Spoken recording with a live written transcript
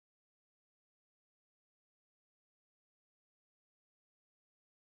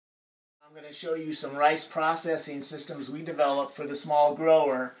I'm going to show you some rice processing systems we developed for the small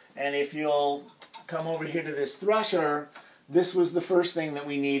grower, and if you'll come over here to this thresher, this was the first thing that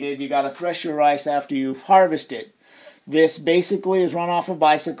we needed. You got to thresh your rice after you've harvested. This basically is run off a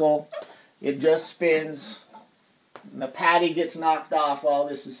bicycle. It just spins, and the patty gets knocked off while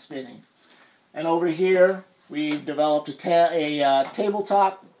this is spinning. And over here we developed a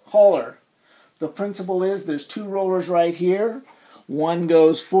tabletop huller. The principle is there's two rollers right here. One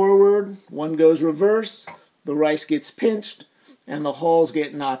goes forward, one goes reverse, the rice gets pinched, and the hulls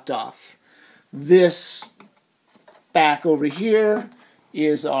get knocked off. This back over here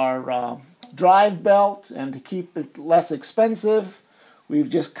is our drive belt, and to keep it less expensive, we've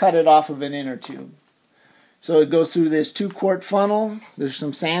just cut it off of an inner tube. So it goes through this 2-quart funnel. There's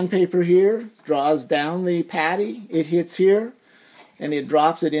some sandpaper here, draws down the patty, it hits here, and it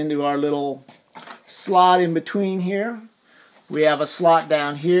drops it into our little slot in between here. We have a slot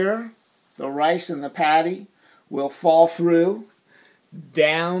down here. The rice and the patty will fall through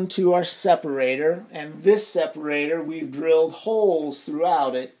down to our separator, and this separator we've drilled holes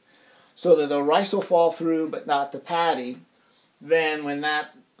throughout it so that the rice will fall through but not the patty. Then when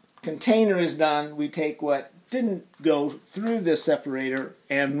that container is done, we take what didn't go through this separator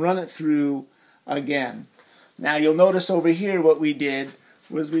and run it through again. Now you'll notice over here what we did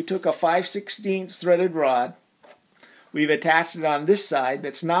was we took a 5/16 threaded rod. We've attached it on this side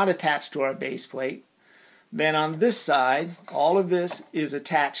that's not attached to our base plate. Then on this side, all of this is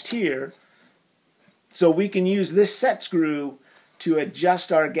attached here. So we can use this set screw to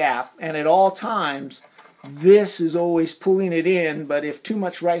adjust our gap. And at all times, this is always pulling it in, but if too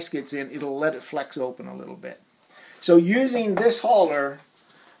much rice gets in, it'll let it flex open a little bit. So using this hauler,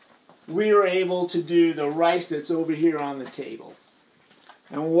 we were able to do the rice that's over here on the table.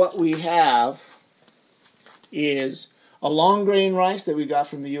 And what we have is a long grain rice that we got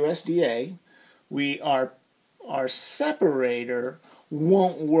from the USDA. Our separator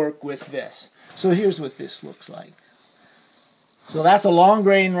won't work with this. So here's what this looks like. So that's a long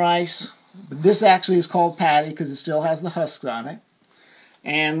grain rice. This actually is called patty because it still has the husks on it.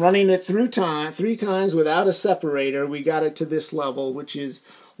 And running it through 3 times without a separator, we got it to this level, which is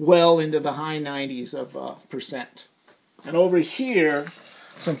well into the high 90s of percent. And over here,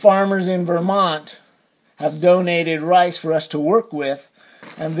 some farmers in Vermont have donated rice for us to work with,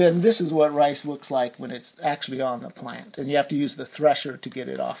 and then this is what rice looks like when it's actually on the plant, and you have to use the thresher to get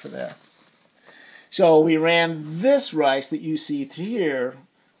it off of there. So we ran this rice that you see here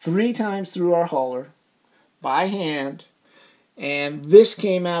 3 times through our huller by hand, and this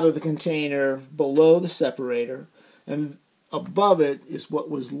came out of the container below the separator, and above it is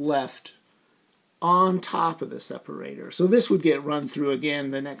what was left on top of the separator. So this would get run through again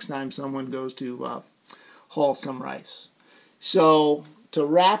the next time someone goes to hull some rice. So to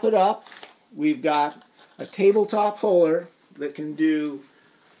wrap it up, we've got a tabletop huller that can do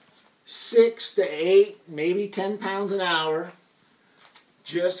 6 to 8, maybe 10 pounds an hour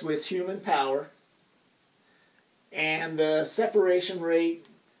just with human power. And the separation rate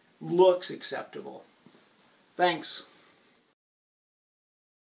looks acceptable. Thanks.